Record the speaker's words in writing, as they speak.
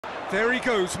There he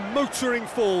goes, motoring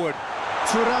forward.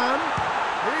 Turan,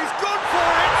 he's gone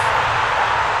for it!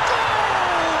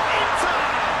 Goal! Inter!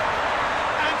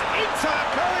 And Inter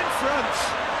go in front.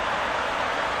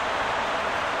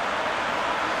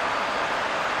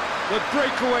 The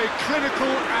breakaway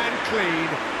clinical and clean,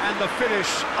 and the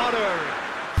finish unerring.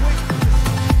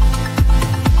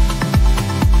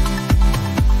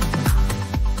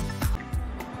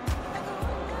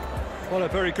 Well, a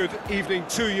very good evening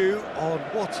to you on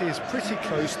what is pretty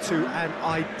close to an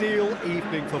ideal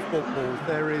evening for football.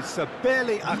 There is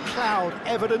barely a cloud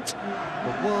evident.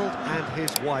 The world and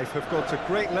his wife have gone to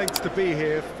great lengths to be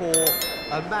here for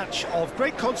a match of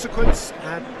great consequence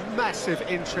and massive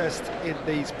interest in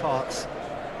these parts.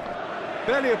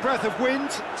 Barely a breath of wind,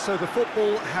 so the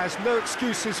football has no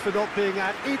excuses for not being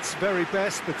at its very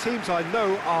best. The teams I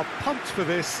know are pumped for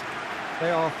this.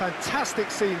 They are fantastic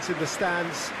scenes in the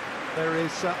stands. There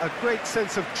is a great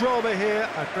sense of drama here,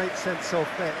 a great sense of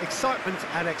excitement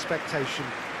and expectation.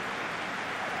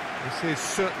 This is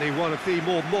certainly one of the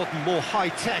more modern, more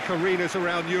high-tech arenas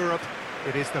around Europe.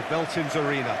 It is the Veltins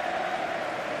Arena.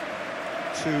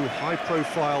 Two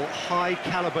high-profile,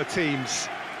 high-caliber teams.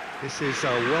 This is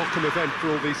a welcome event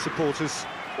for all these supporters.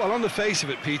 Well, on the face of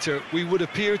it, Peter, we would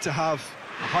appear to have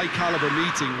a high-caliber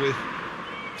meeting with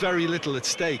very little at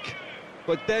stake.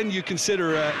 But then you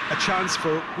consider a chance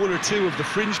for one or two of the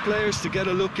fringe players to get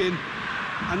a look in,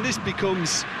 and this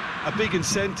becomes a big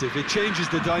incentive. It changes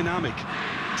the dynamic.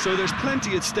 So there's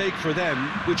plenty at stake for them,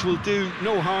 which will do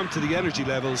no harm to the energy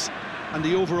levels and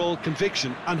the overall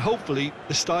conviction, and hopefully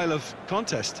the style of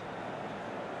contest.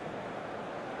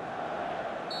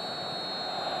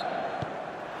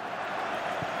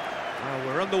 Well,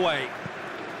 we're on the way.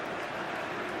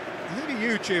 Who do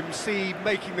you, Jim, see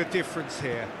making the difference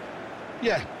here?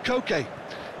 Yeah, Koke.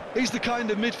 He's the kind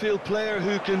of midfield player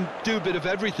who can do a bit of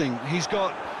everything. He's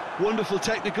got wonderful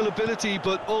technical ability,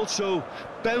 but also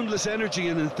boundless energy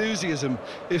and enthusiasm.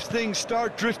 If things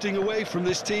start drifting away from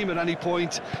this team at any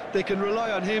point, they can rely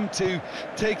on him to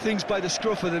take things by the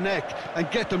scruff of the neck and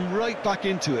get them right back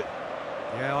into it.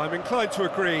 Yeah, I'm inclined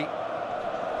to agree.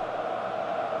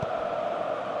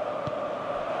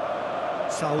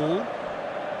 Saul.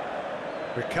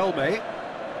 Riquelme.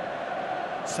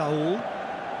 Saul.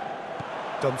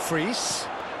 Dumfries.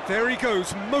 There he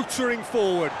goes, motoring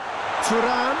forward.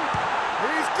 Turan.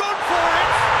 He's gone for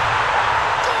it!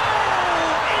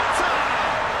 Goal! Inter!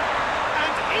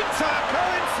 And Inter go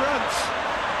in front.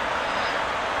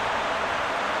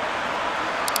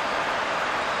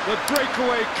 The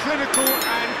breakaway clinical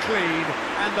and clean,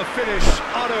 and the finish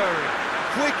unerring.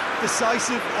 Quick,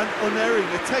 decisive and unerring,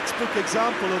 a textbook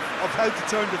example of how to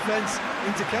turn defence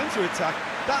into counter-attack.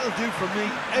 That'll do for me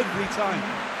every time.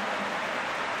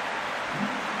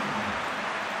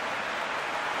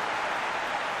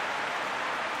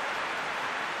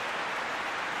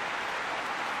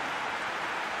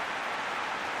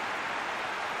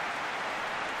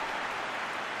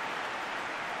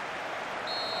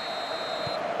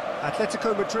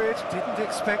 Atletico Madrid didn't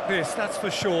expect this, that's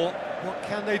for sure. What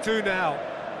can they do now?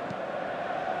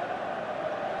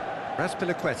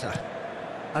 Azpilicueta.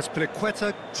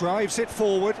 Azpilicueta drives it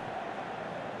forward.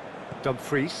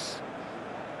 Dumfries.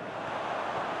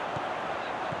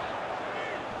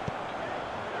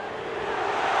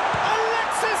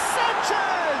 Alexis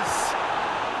Sanchez!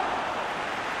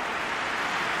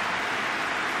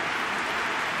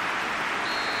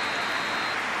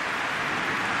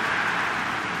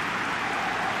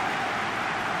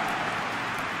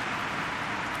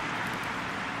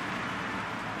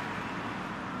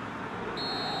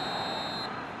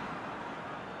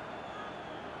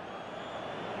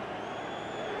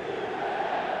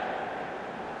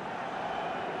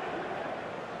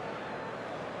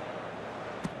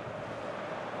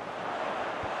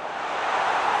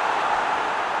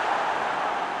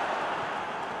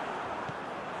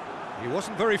 He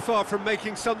wasn't very far from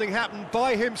making something happen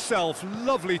by himself.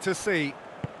 Lovely to see.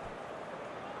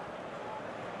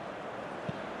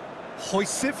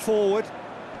 Hoists it forward.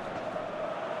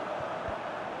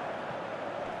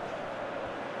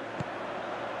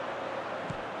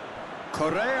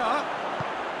 Correa.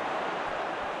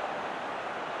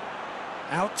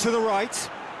 Out to the right.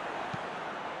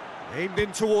 Aimed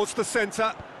in towards the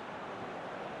centre.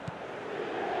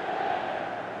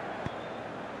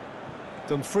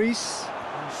 Dumfries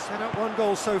set up one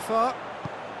goal so far.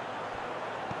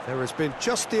 There has been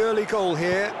just the early goal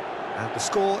here, and the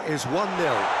score is 1-0. And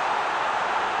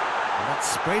that's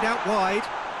sprayed out wide.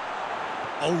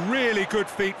 Oh, really good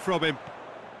feet from him.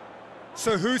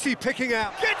 So who's he picking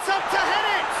out? Gets up to head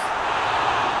it!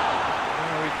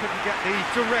 Oh, he couldn't get the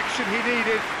direction he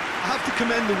needed. I have to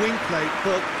commend the wing play,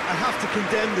 but I have to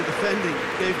condemn the defending.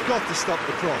 They've got to stop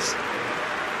the cross.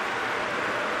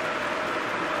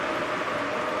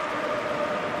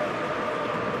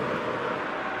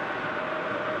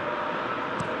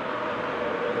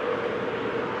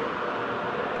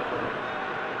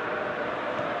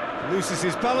 Loses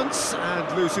his balance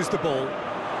and loses the ball.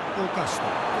 Augusto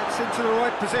gets into the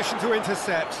right position to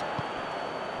intercept.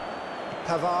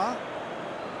 Pavard.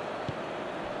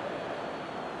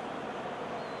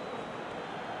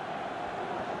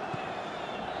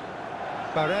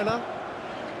 Barella.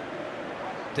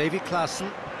 Davy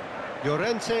Klaassen.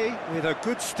 Llorente with a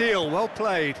good steal, well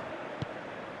played.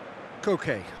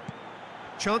 Koke.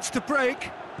 Chance to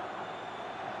break.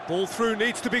 Ball through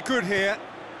needs to be good here.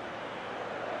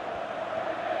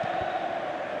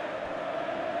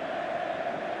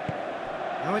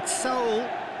 Now it's Saul.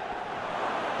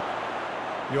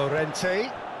 Llorente.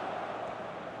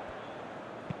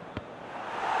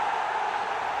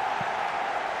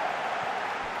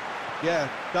 Yeah,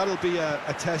 that'll be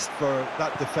a test for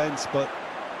that defence, but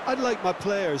I'd like my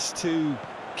players to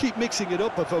keep mixing it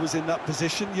up if I was in that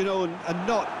position, you know, and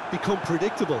not become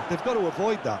predictable. They've got to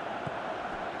avoid that.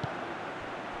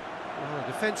 Well, the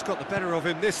defence got the better of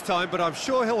him this time, but I'm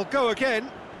sure he'll go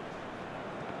again.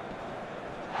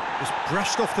 Just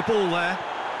brushed off the ball there.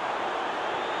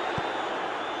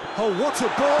 Oh, what a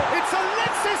ball! It's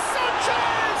Alexis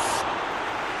Sanchez!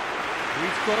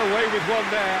 He's got away with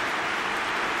one there.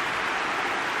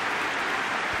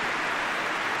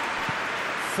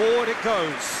 Forward it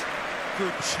goes.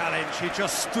 Good challenge, he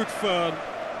just stood firm.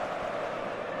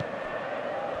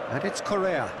 And it's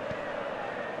Correa.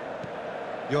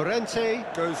 Llorente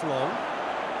goes long.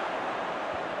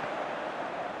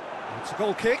 It's a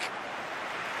goal kick.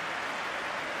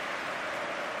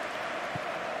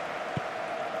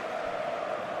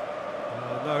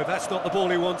 No, that's not the ball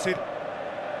he wanted.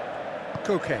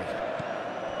 Koke.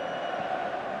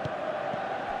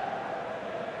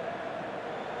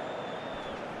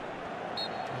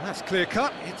 Well, that's clear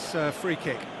cut, it's a free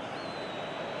kick.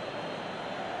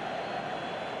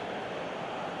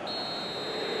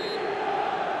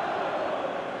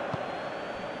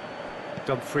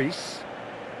 Dumfries.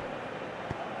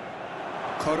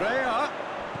 Correa.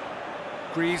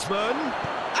 Griezmann.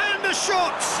 And the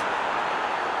shot!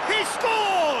 He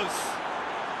scores!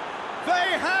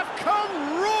 They have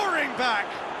come roaring back.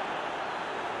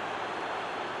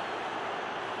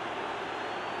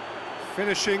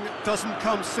 Finishing doesn't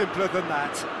come simpler than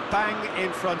that. Bang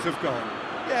in front of goal.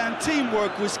 Yeah, and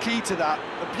teamwork was key to that.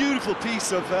 A beautiful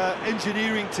piece of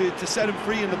engineering to set him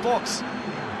free in the box.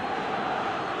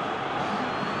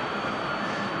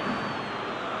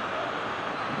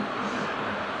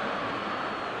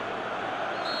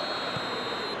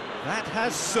 That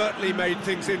has certainly made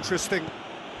things interesting.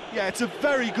 Yeah, it's a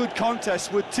very good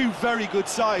contest with two very good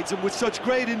sides, and with such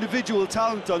great individual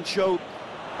talent on show,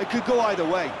 it could go either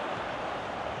way.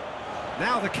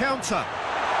 Now the counter.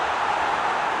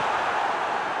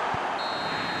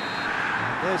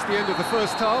 There's the end of the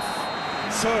first half.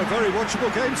 So, a very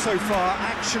watchable game so far.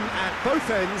 Action at both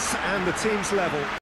ends and the teams level.